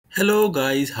Hello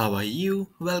guys, how are you?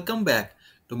 Welcome back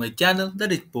to my channel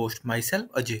that is post myself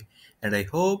Ajay, and I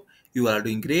hope you are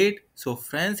doing great. So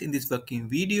friends, in this working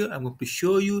video I'm going to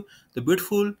show you the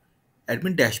beautiful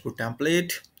admin dashboard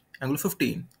template Angular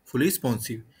 15 fully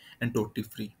responsive and totally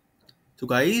free. So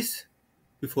guys,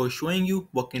 before showing you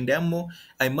working demo,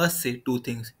 I must say two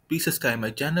things. Please subscribe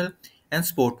my channel and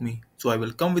support me. So I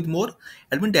will come with more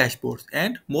admin dashboards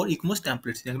and more e-commerce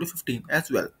templates in Angular 15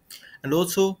 as well. And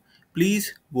also,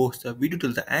 please watch the video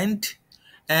till the end.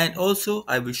 And also,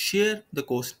 I will share the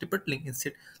course snippet link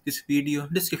inside this video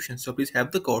description. So please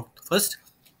have the code. First,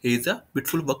 here is a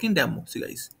beautiful working demo. See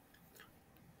guys,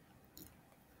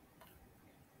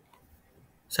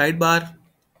 sidebar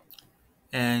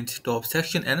and top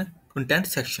section and content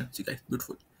section. See guys,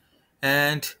 beautiful.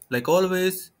 And like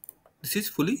always, this is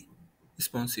fully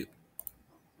responsive.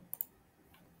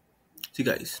 See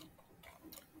guys,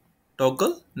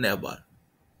 toggle navbar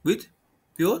with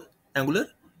pure Angular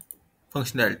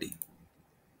functionality.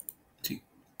 See,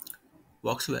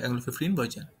 works with Angular 15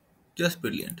 version. Just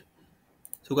brilliant.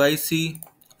 So guys, see,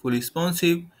 fully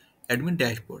responsive admin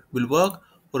dashboard will work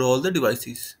for all the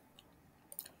devices.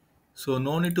 So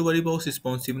no need to worry about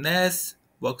responsiveness.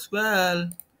 Works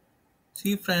well.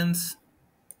 See friends,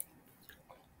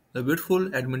 the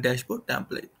beautiful admin dashboard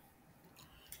template.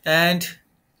 And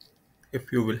if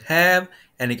you will have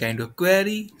any kind of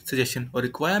query, suggestion or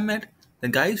requirement, then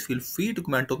guys feel free to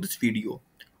comment on this video.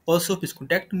 Also please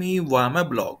contact me via my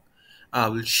blog. I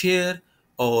will share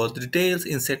all the details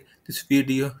inside this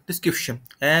video description,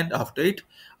 and after it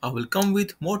I will come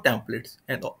with more templates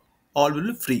and all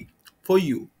will be free for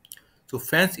you. So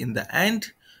friends, in the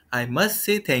end I must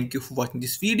say thank you for watching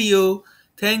this video.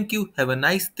 Thank you. Have a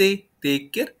nice day.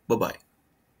 Take care. Bye bye.